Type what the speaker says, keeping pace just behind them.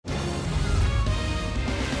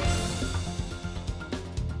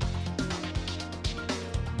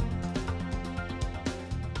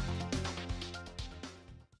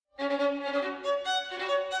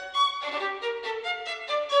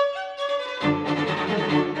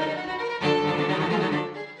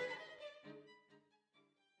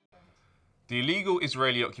The illegal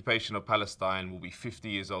Israeli occupation of Palestine will be 50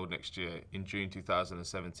 years old next year, in June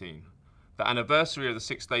 2017. The anniversary of the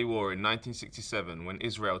Six-Day War in 1967, when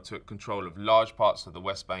Israel took control of large parts of the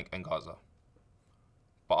West Bank and Gaza.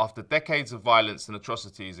 But after decades of violence and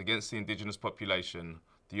atrocities against the indigenous population,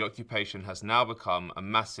 the occupation has now become a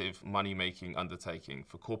massive money-making undertaking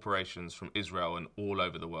for corporations from Israel and all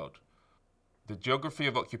over the world. The geography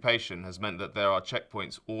of occupation has meant that there are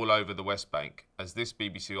checkpoints all over the West Bank, as this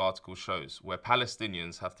BBC article shows, where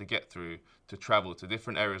Palestinians have to get through to travel to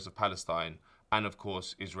different areas of Palestine and, of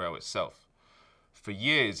course, Israel itself. For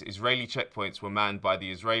years, Israeli checkpoints were manned by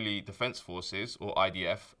the Israeli Defense Forces, or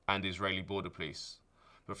IDF, and Israeli Border Police.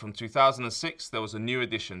 But from 2006, there was a new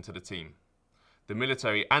addition to the team. The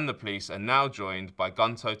military and the police are now joined by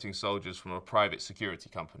gun-toting soldiers from a private security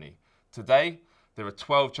company. Today, there are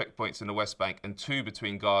 12 checkpoints in the West Bank and 2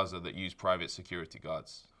 between Gaza that use private security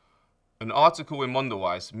guards. An article in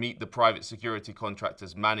Mondoweiss, Meet the Private Security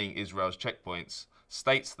Contractors Manning Israel's Checkpoints,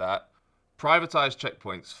 states that privatized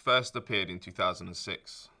checkpoints first appeared in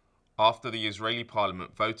 2006, after the Israeli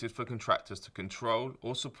parliament voted for contractors to control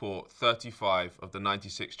or support 35 of the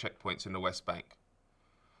 96 checkpoints in the West Bank.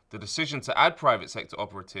 The decision to add private sector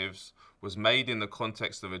operatives was made in the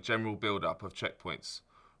context of a general build-up of checkpoints,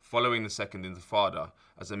 following the Second Intifada,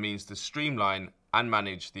 as a means to streamline and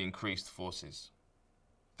manage the increased forces.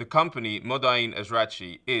 The company Modain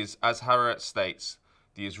Ezrachi is, as Haaretz states,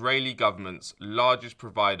 the Israeli government's largest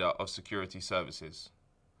provider of security services.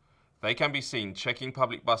 They can be seen checking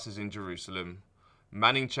public buses in Jerusalem,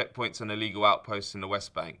 manning checkpoints and illegal outposts in the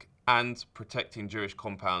West Bank, and protecting Jewish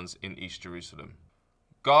compounds in East Jerusalem.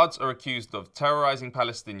 Guards are accused of terrorizing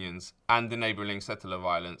Palestinians and enabling settler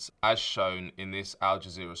violence, as shown in this Al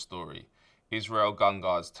Jazeera story, Israel gun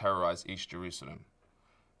guards terrorize East Jerusalem.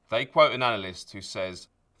 They quote an analyst who says,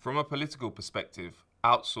 from a political perspective,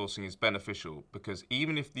 outsourcing is beneficial because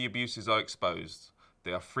even if the abuses are exposed,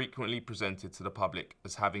 they are frequently presented to the public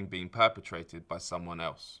as having been perpetrated by someone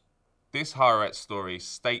else. This Haaretz story,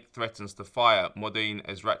 State threatens to fire Modain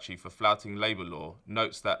Ezrachi for flouting labour law,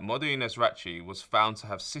 notes that Modain Ezrachi was found to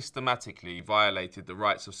have systematically violated the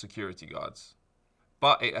rights of security guards.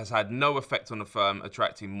 But it has had no effect on the firm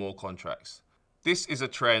attracting more contracts. This is a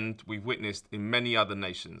trend we've witnessed in many other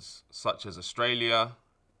nations, such as Australia,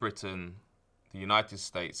 Britain, the United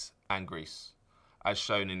States and Greece, as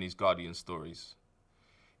shown in these Guardian stories.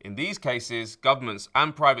 In these cases, governments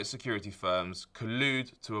and private security firms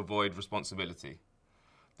collude to avoid responsibility.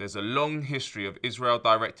 There's a long history of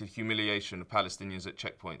Israel-directed humiliation of Palestinians at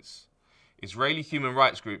checkpoints. Israeli human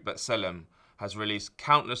rights group B'Tselem has released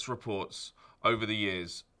countless reports over the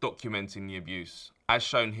years documenting the abuse, as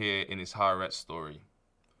shown here in his Haaretz story.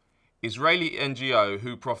 Israeli NGO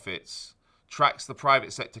Who Profits tracks the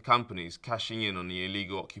private sector companies cashing in on the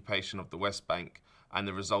illegal occupation of the West Bank and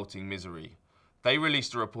the resulting misery. They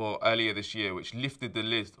released a report earlier this year which lifted the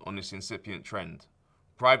lid on this incipient trend,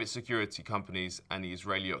 private security companies and the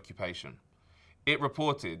Israeli occupation. It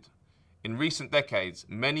reported, in recent decades,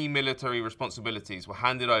 many military responsibilities were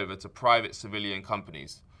handed over to private civilian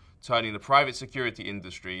companies, turning the private security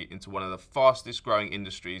industry into one of the fastest growing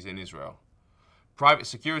industries in Israel. Private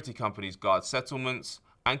security companies guard settlements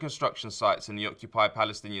and construction sites in the occupied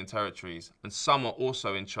Palestinian territories, and some are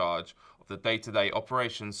also in charge of the day-to-day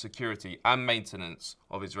operations, security and maintenance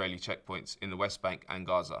of Israeli checkpoints in the West Bank and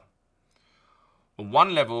Gaza. On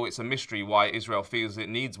one level, it's a mystery why Israel feels it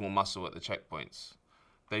needs more muscle at the checkpoints.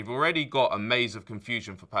 They've already got a maze of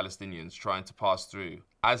confusion for Palestinians trying to pass through,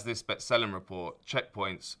 as this B'Tselem report,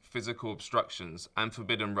 Checkpoints, Physical Obstructions and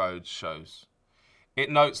Forbidden Roads shows.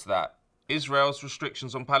 It notes that Israel's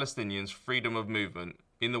restrictions on Palestinians' freedom of movement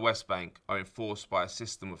in the West Bank are enforced by a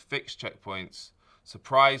system of fixed checkpoints,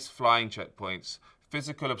 surprise flying checkpoints,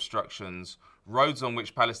 physical obstructions, roads on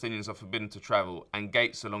which Palestinians are forbidden to travel, and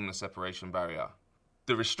gates along the separation barrier.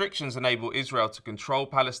 The restrictions enable Israel to control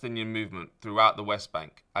Palestinian movement throughout the West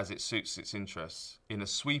Bank as it suits its interests, in a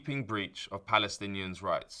sweeping breach of Palestinians'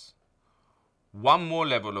 rights. One more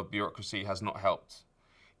level of bureaucracy has not helped.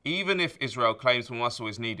 Even if Israel claims more muscle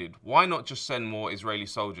is needed, why not just send more Israeli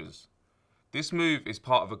soldiers? This move is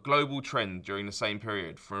part of a global trend during the same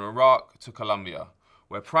period, from Iraq to Colombia,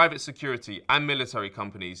 where private security and military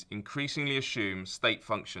companies increasingly assume state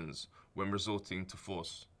functions when resorting to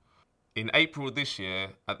force. In April this year,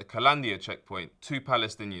 at the Kalandia checkpoint, 2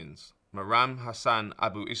 Palestinians, Maram Hassan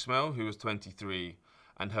Abu Ismail, who was 23,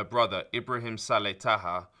 and her brother Ibrahim Saleh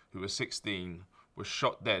Taha, who was 16, were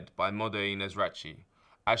shot dead by Modain Ezrachi,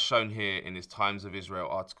 as shown here in his Times of Israel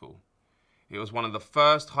article. It was one of the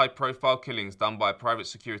first high-profile killings done by private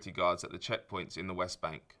security guards at the checkpoints in the West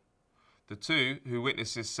Bank. The two, who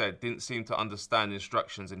witnesses said didn't seem to understand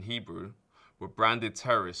instructions in Hebrew, were branded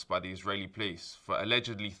terrorists by the Israeli police for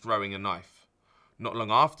allegedly throwing a knife. Not long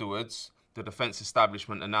afterwards, the defense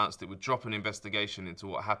establishment announced it would drop an investigation into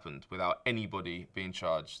what happened without anybody being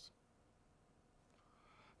charged.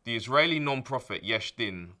 The Israeli non-profit Yesh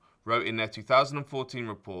Din wrote in their 2014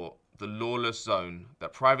 report, The Lawless Zone,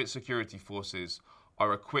 that private security forces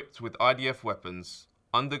are equipped with IDF weapons,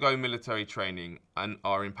 undergo military training, and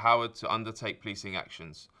are empowered to undertake policing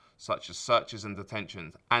actions, such as searches and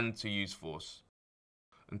detentions, and to use force.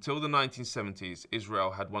 Until the 1970s,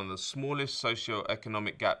 Israel had one of the smallest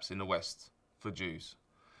socio-economic gaps in the West for Jews.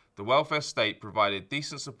 The welfare state provided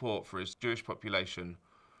decent support for its Jewish population,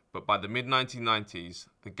 but by the mid-1990s,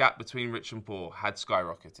 the gap between rich and poor had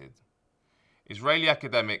skyrocketed. Israeli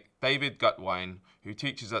academic David Gutwein, who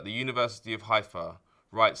teaches at the University of Haifa,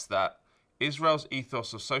 writes that Israel's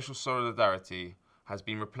ethos of social solidarity has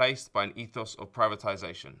been replaced by an ethos of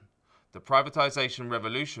privatization. The privatization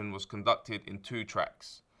revolution was conducted in two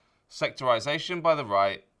tracks: sectorization by the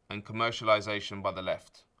right and commercialization by the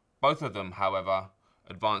left. Both of them, however,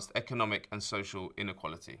 advanced economic and social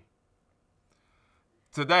inequality.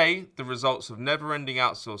 Today, the results of never-ending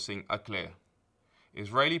outsourcing are clear.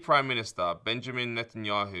 Israeli Prime Minister Benjamin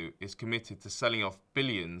Netanyahu is committed to selling off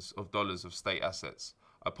billions of dollars of state assets,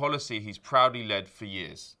 a policy he's proudly led for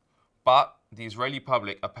years. But the Israeli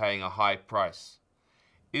public are paying a high price.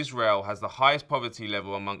 Israel has the highest poverty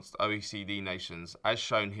level amongst OECD nations, as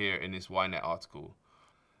shown here in this Ynet article.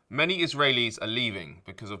 Many Israelis are leaving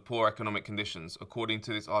because of poor economic conditions, according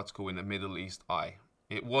to this article in the Middle East Eye.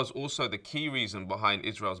 It was also the key reason behind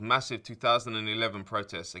Israel's massive 2011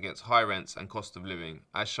 protests against high rents and cost of living,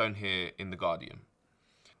 as shown here in The Guardian.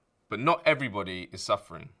 But not everybody is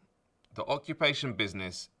suffering. The occupation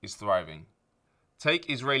business is thriving. Take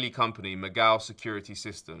Israeli company Magal Security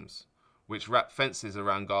Systems, which wrapped fences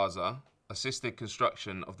around Gaza, assisted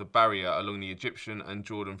construction of the barrier along the Egyptian and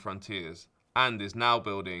Jordan frontiers, and is now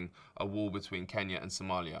building a wall between Kenya and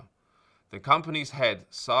Somalia. The company's head,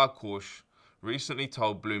 Saad Kosh, recently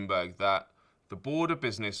told Bloomberg that the border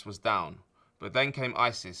business was down, but then came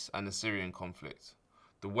ISIS and the Syrian conflict.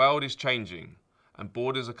 The world is changing, and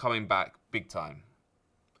borders are coming back big time.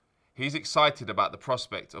 He's excited about the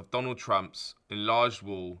prospect of Donald Trump's enlarged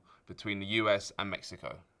wall between the US and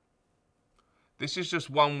Mexico. This is just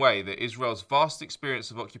one way that Israel's vast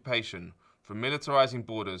experience of occupation, from militarizing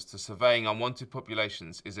borders to surveying unwanted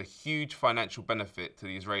populations, is a huge financial benefit to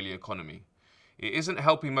the Israeli economy. It isn't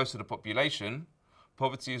helping most of the population.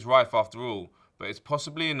 Poverty is rife after all, but it's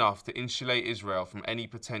possibly enough to insulate Israel from any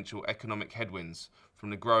potential economic headwinds from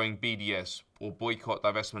the growing BDS or boycott,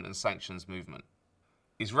 divestment and sanctions movement.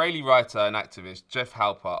 Israeli writer and activist Jeff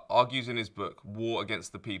Halper argues in his book War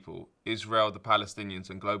Against the People, Israel, the Palestinians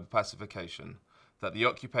and Global Pacification, that the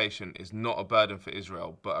occupation is not a burden for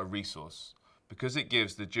Israel but a resource, because it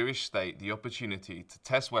gives the Jewish state the opportunity to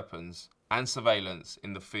test weapons and surveillance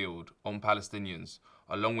in the field on Palestinians,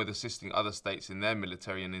 along with assisting other states in their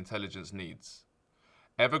military and intelligence needs.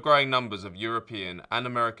 Ever-growing numbers of European and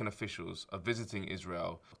American officials are visiting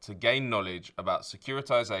Israel to gain knowledge about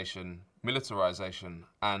securitization, militarization,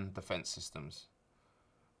 and defense systems.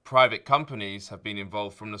 Private companies have been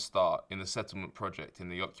involved from the start in the settlement project in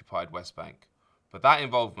the occupied West Bank, but that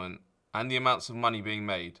involvement and the amounts of money being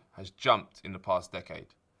made has jumped in the past decade.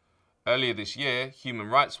 Earlier this year, Human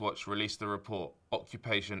Rights Watch released the report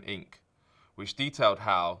Occupation Inc., which detailed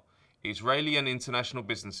how Israeli and international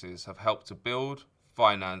businesses have helped to build,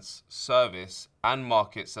 finance, service, and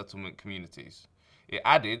market settlement communities. It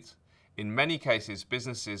added, in many cases,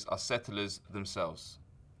 businesses are settlers themselves.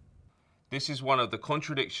 This is one of the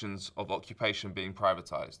contradictions of occupation being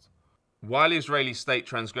privatized. While Israeli state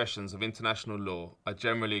transgressions of international law are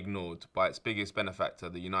generally ignored by its biggest benefactor,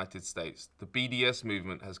 the United States, the BDS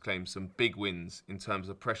movement has claimed some big wins in terms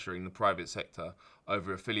of pressuring the private sector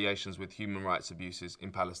over affiliations with human rights abuses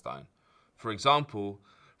in Palestine. For example,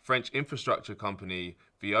 French infrastructure company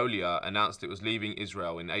Veolia announced it was leaving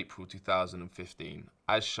Israel in April 2015,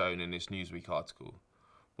 as shown in this Newsweek article,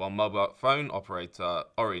 while mobile phone operator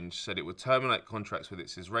Orange said it would terminate contracts with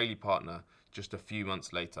its Israeli partner just a few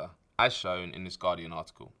months later, as shown in this Guardian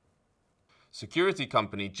article. Security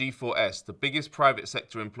company G4S, the biggest private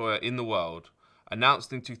sector employer in the world,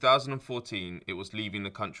 announced in 2014 it was leaving the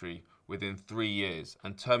country within 3 years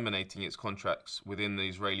and terminating its contracts within the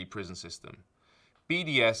Israeli prison system.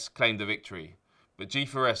 BDS claimed a victory, but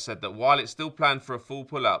G4S said that while it still planned for a full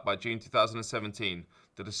pullout by June 2017,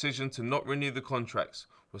 the decision to not renew the contracts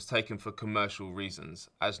was taken for commercial reasons,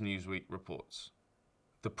 as Newsweek reports.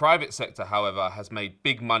 The private sector, however, has made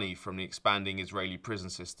big money from the expanding Israeli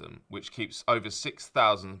prison system, which keeps over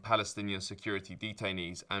 6,000 Palestinian security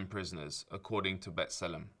detainees and prisoners, according to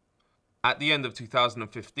B'Tselem. At the end of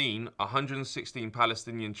 2015, 116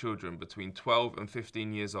 Palestinian children between 12 and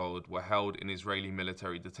 15 years old were held in Israeli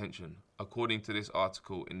military detention, according to this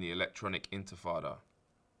article in the Electronic Intifada.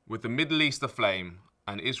 With the Middle East aflame,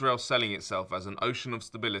 and Israel selling itself as an ocean of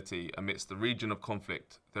stability amidst the region of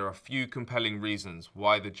conflict, there are few compelling reasons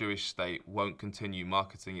why the Jewish state won't continue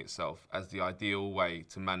marketing itself as the ideal way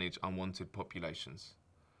to manage unwanted populations.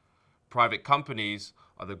 Private companies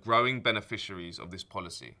are the growing beneficiaries of this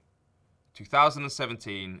policy.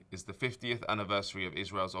 2017 is the 50th anniversary of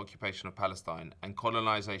Israel's occupation of Palestine, and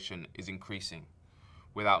colonization is increasing.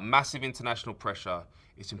 Without massive international pressure,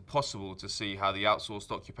 it's impossible to see how the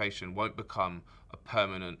outsourced occupation won't become a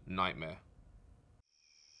permanent nightmare.